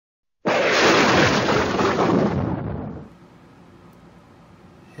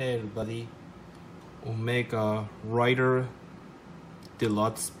Hey everybody, Omega Rider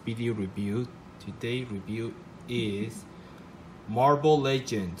Deluxe video review. Today's review is Marvel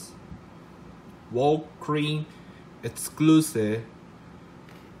Legends Walgreen exclusive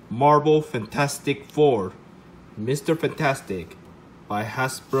Marvel Fantastic 4 Mr. Fantastic by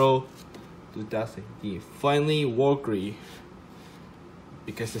Hasbro 2018. Finally Walgreen,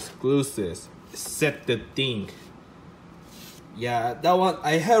 because exclusives set the thing. Yeah, that one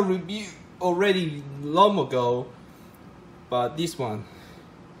I have reviewed already long ago, but this one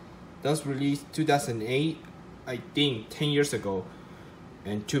that's released 2008, I think 10 years ago,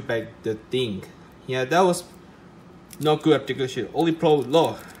 and too bad the thing. Yeah, that was not good articulation. Only problem,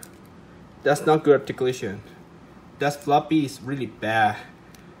 no, that's not good articulation. That floppy is really bad.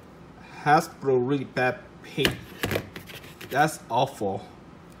 Hasbro really bad paint. That's awful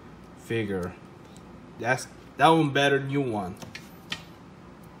figure. That one better new one.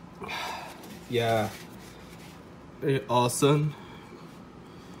 Yeah, very awesome.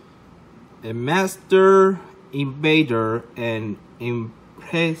 A master invader and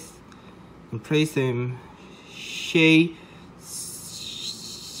impressive shape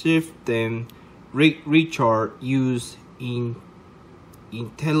shifting Richard use in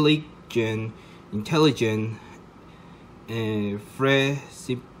intelligent and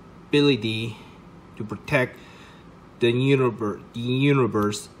flexibility to protect the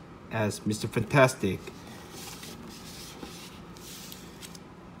universe as Mr. Fantastic.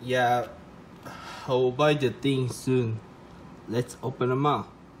 Yeah, I'll buy the thing soon. Let's open them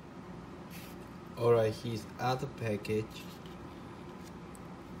up. Alright, he's out of the package.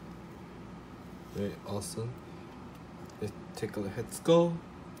 Very awesome. Let's take a look. Head skull.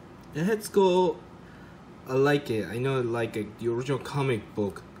 The head skull, I like it. I know I like it. The original comic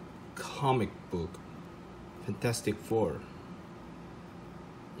book. Fantastic Four.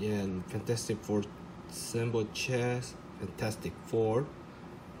 Yeah, and Fantastic Four symbol chest. Fantastic Four.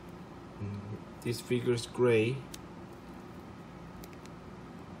 This figure is gray.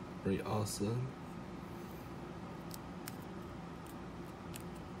 Very awesome.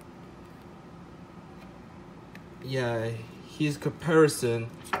 Yeah, his comparison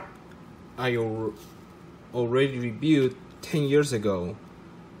I already reviewed 10 years ago.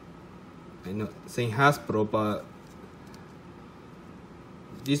 I know saying Hasbro, but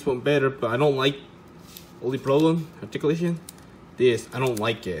this one better, but I don't like. Only problem, articulation. This, I don't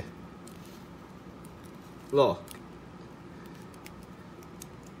like it. Look.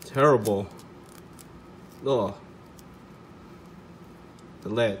 Terrible. Look. The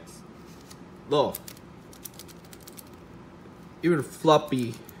legs. Look. Even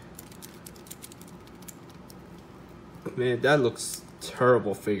floppy. Man, that looks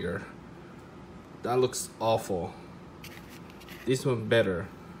terrible figure. That looks awful. This one better.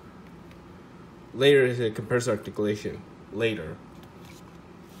 Later is a comparison articulation. Later.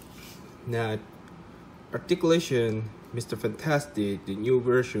 Now, articulation, Mr. Fantastic, the new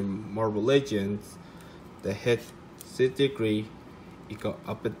version, Marvel Legends, the head 6 degree, it go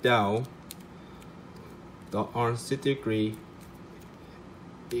up and down. The arm 6 degree,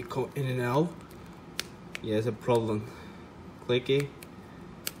 it go in and out. Yeah, it's a problem. Clicky.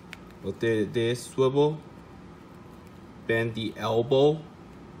 Rotate this swivel, bend the elbow,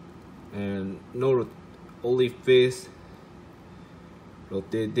 and no, only face.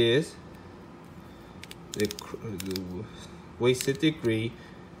 Rotate this. The waist 6 degree,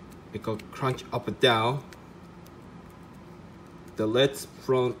 it can crunch up and down. The legs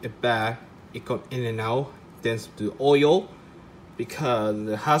front and back, it come in and out. Thanks to oil, because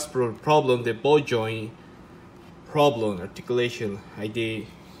the Hasbro problem, the ball joint problem, articulation. I did.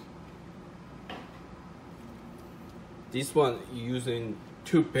 This one using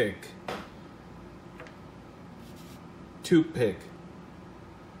toothpick.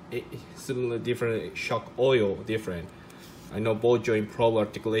 Similar, different shock oil, different. I know ball joint problem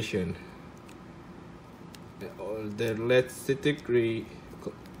articulation. The left 6 degree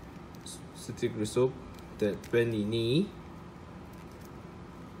soap, the bendy knee.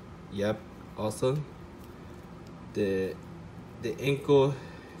 Yep, awesome. The ankle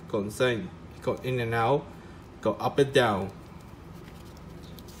consign, go in and out, go up and down.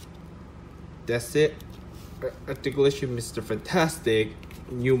 That's it. Articulation, Mr. Fantastic,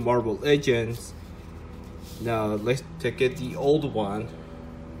 new Marvel Legends. Now let's take it the old one.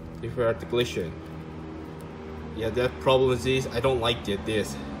 Different articulation. Yeah, that problem is I don't like it.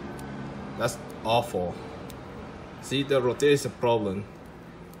 This, that's awful. See, the rotate is a problem.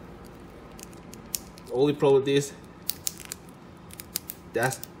 The only problem is I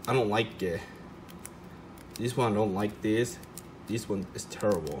don't like it. This one I don't like this. This one is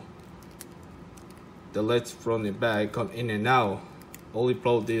terrible. The legs front and back come in and out. Only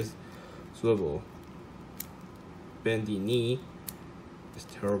problem this swivel. Bendy knee is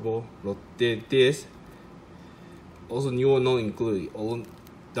terrible. Rotate this. Also new one not included.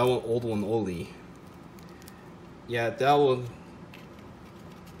 That one old one only. Yeah, that one.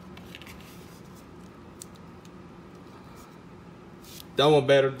 That one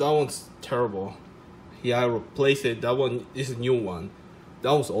better. That one's terrible. Yeah, I replaced it. That one is a new one.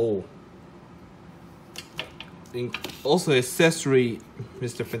 That was old. And also accessory,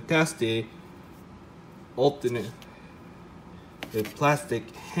 Mr. Fantastic, alternate the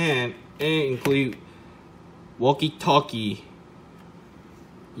plastic hand and include walkie-talkie.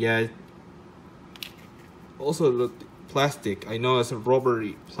 Yeah. Also the plastic. I know it's a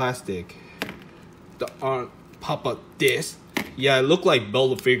rubbery plastic. The arm pop up this. Yeah, it looked like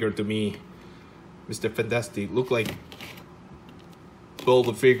Build-A-Figure to me. Mr. Fantastic looked like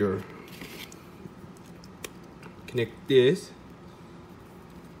Build-A-Figure. Connect this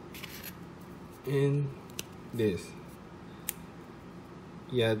and this.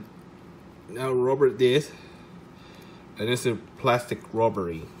 Yeah, now rubber this, and this is plastic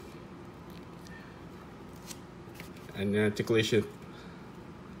rubbery. And then articulation.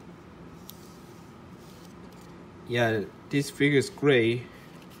 Yeah, this figure is great.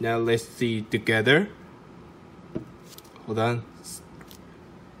 Now let's see together. Hold on.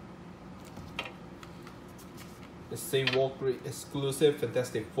 Let's say Walgreen exclusive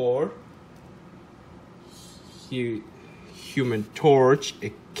Fantastic Four. Here, Human Torch,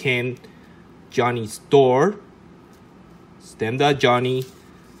 a Ken Johnny Store. Stand up, Johnny.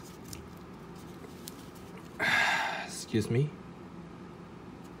 Excuse me.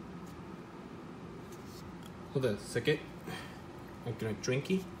 Hold on a second. I'm gonna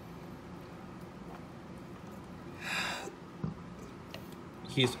drinky.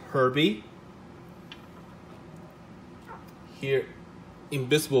 Here's Herbie. Here,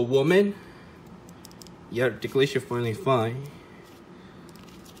 Invisible Woman. Yeah, articulation finally fine.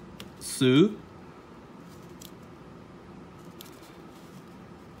 Sue.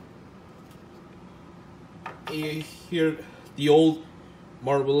 Here, the old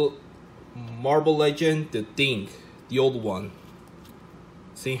Marvel Legend, the Thing, the old one.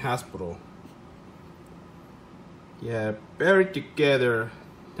 Same hospital. Yeah, buried together,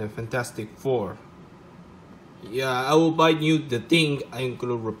 the Fantastic Four. Yeah, I will buy new the Thing. I'm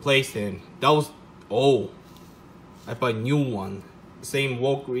gonna replace it. That was old. I buy new one. Same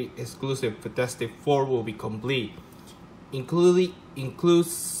Walgreen exclusive Fantastic Four will be complete.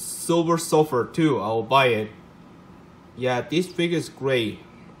 Includes Silver Surfer too. I will buy it. Yeah, this figure is great.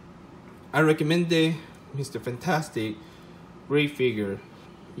 I recommend the Mr. Fantastic. Great figure.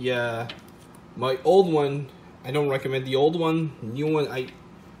 Yeah, my old one, I don't recommend the old one. New one, I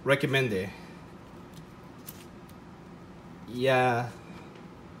recommend it. Yeah,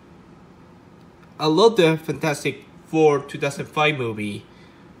 I love the Fantastic Four 2005 movie,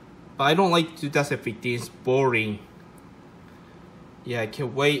 but I don't like 2015. It's boring. Yeah, I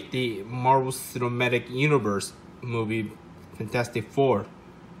can't wait the Marvel Cinematic Universe movie Fantastic Four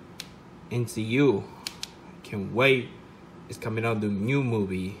MCU. Can't wait. It's coming out the new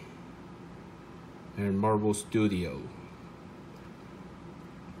movie in Marvel Studio.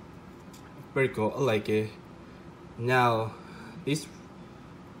 Very cool. I like it. Now this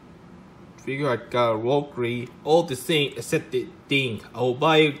figure I got Walgreen, all the same except the Thing. I will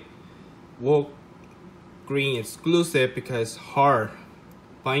buy Walgreen exclusive because it's hard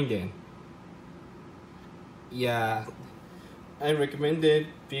finding. Yeah, I recommend it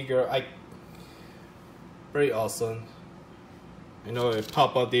figure. Very awesome. I know it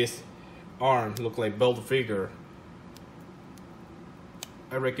pop out this arm look like Build-A-Figure.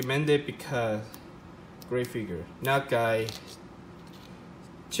 I recommend it because great figure. Now guys,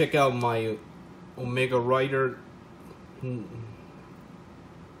 check out my Omega Rider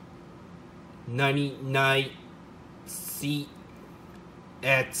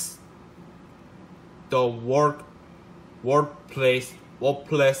 99CX the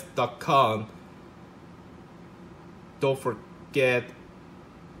wordplace.com. Don't forget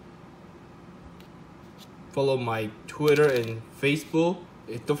follow my Twitter and Facebook.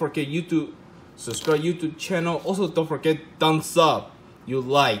 Don't forget YouTube, subscribe YouTube channel. Also don't forget thumbs up you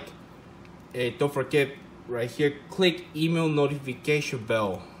like. Don't forget right here click email notification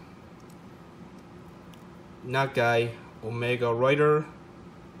bell. Now guy, Omega Rider,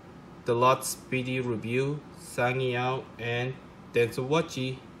 the lot speedy review, signing out, and thanks for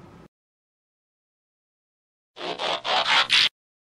watching.